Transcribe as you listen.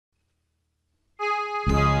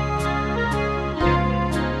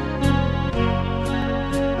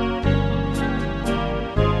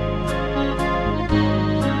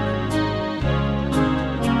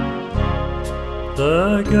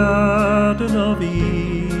The Garden of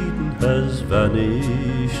Eden has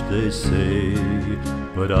vanished, they say,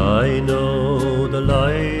 but I know the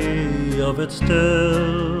lie of it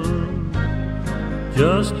still.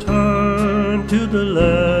 Just turn to the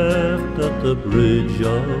left at the bridge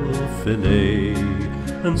of Finney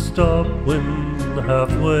and stop when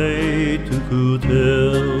halfway to Coot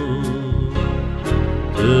Hill.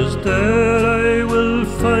 'Tis there I will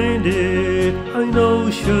find it, I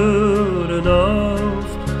know sure enough,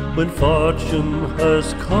 when fortune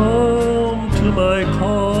has come to my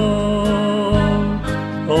call.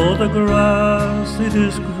 Oh, the grass, it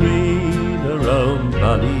is green around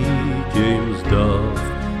Ballyjamesduff,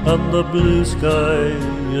 and the blue sky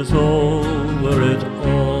is over it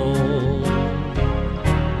all.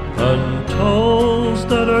 And tones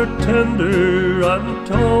that are tender and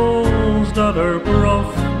tones that are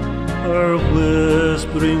gruff are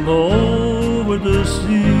whispering over the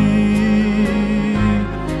sea.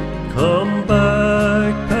 Come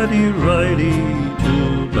back, Paddy Reilly, to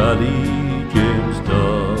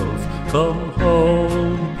Ballyjamesduff. Come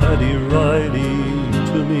home, Paddy Reilly,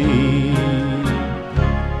 to me.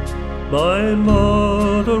 My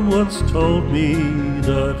mother once told me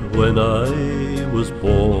that when I was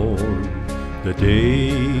born, the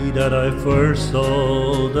day that I first saw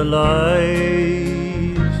the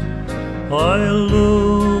light, I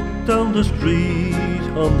looked down the street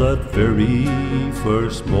on that very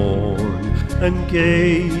first morn and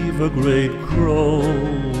gave a great crow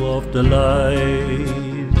of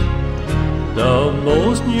delight. Now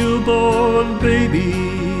most newborn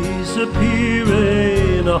babies appear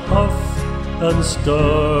in a huff and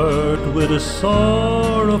start with a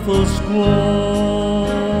sorrowful squall.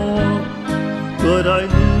 But I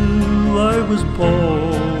knew I was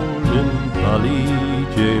born in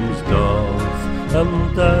Ballyjamesduff, and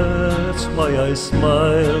that's why I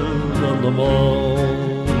smiled on them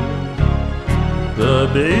all. The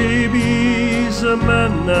baby's a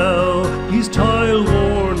man now, he's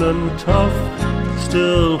toil-worn and tough,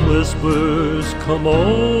 still whispers come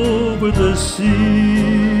over the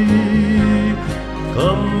sea.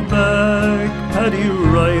 Come back, Paddy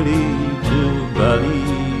Reilly, to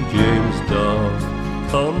Ballyjamesduff.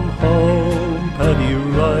 Come home, Paddy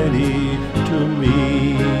Reilly, to me.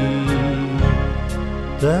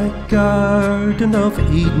 The Garden of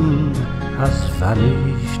Eden has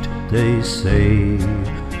vanished, they say,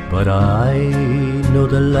 but I know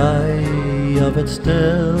the lie of it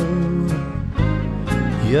still.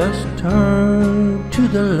 Just turn to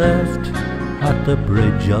the left at the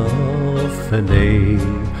bridge of Finney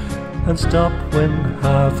and stop when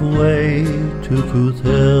halfway to Coot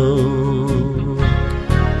Hill.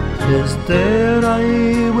 'Tis there I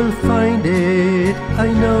will find it, I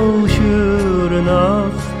know sure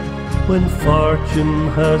enough, when fortune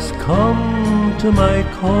has come to my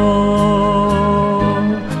call.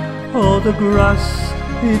 Oh, the grass,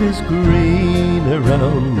 it is green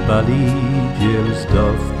around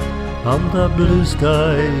Ballyjamesduff, and the blue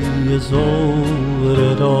sky is over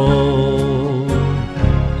it all.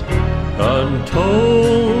 And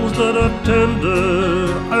tones that are tender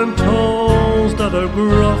and tones that are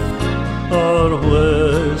gruff are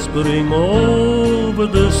whispering over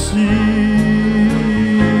the sea.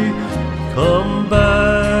 Come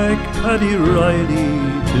back, Paddy Reilly,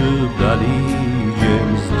 to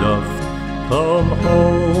Ballyjamesduff. Come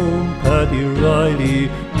home, Paddy Reilly,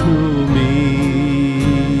 to me.